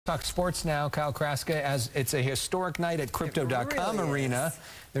Talk sports now, Kyle Kraska, as it's a historic night at Crypto.com Arena.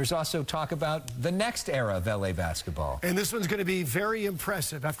 There's also talk about the next era of LA basketball. And this one's going to be very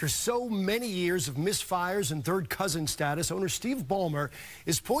impressive. After so many years of misfires and third cousin status, owner Steve Ballmer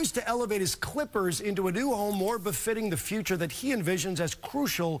is poised to elevate his Clippers into a new home more befitting the future that he envisions as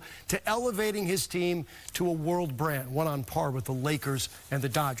crucial to elevating his team to a world brand, one on par with the Lakers and the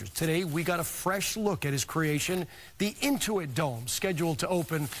Dodgers. Today, we got a fresh look at his creation, the Intuit Dome, scheduled to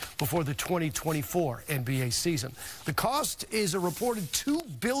open before the 2024 NBA season. The cost is a reported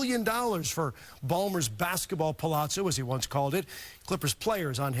 $2 billion for Ballmer's basketball palazzo, as he once called it. Clippers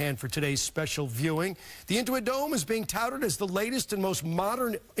players on hand for today's special viewing. The Intuit Dome is being touted as the latest and most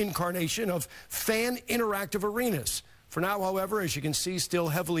modern incarnation of fan interactive arenas. For now, however, as you can see, still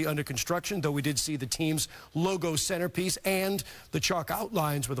heavily under construction, though we did see the team's logo centerpiece and the chalk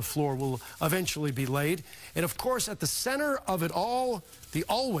outlines where the floor will eventually be laid. And of course, at the center of it all, the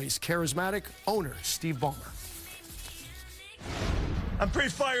always charismatic owner, Steve Ballmer. I'm pretty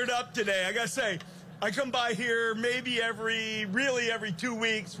fired up today. I gotta say, I come by here maybe every 2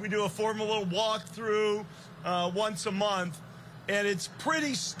 weeks. We do a formal little walkthrough once a month, and it's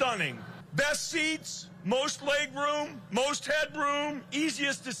pretty stunning. Best seats, most leg room, most headroom,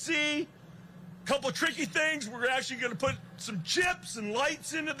 easiest to see. Couple tricky things. We're actually going to put some chips and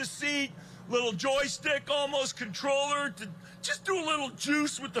lights into the seat, little joystick, almost controller to just do a little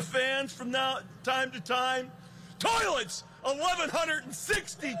juice with the fans from time to time. Toilets,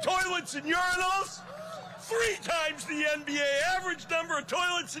 1,160 toilets and urinals, 3 times the NBA average number of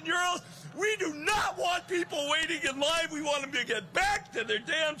toilets and urinals. We do not want people waiting in line. We want them to get back to their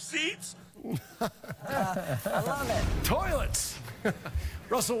damn seats. I love it. Toilets.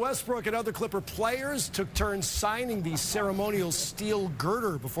 Russell Westbrook and other Clipper players took turns signing the ceremonial steel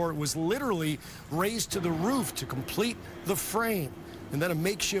girder before it was literally raised to the roof to complete the frame. And then a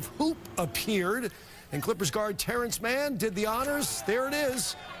makeshift hoop appeared, and Clippers guard Terrence Mann did the honors. There it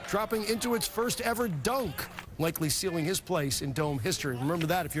is, dropping Intuit's first ever dunk, likely sealing his place in Dome history. Remember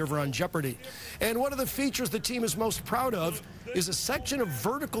that if you're ever on Jeopardy. And one of the features the team is most proud of is a section of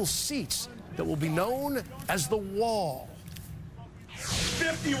vertical seats that will be known as the wall.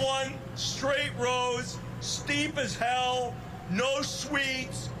 51 straight rows, steep as hell, no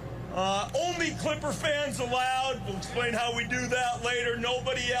suites, only Clipper fans allowed. We'll explain how we do that later.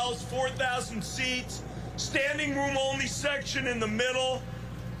 Nobody else, 4,000 seats, standing room only section in the middle.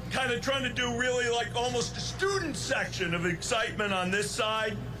 Kind of trying to do really like almost a student section of excitement on this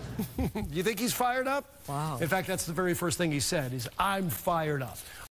side. You think he's fired up? Wow. In fact, that's the very first thing he said, is I'm fired up.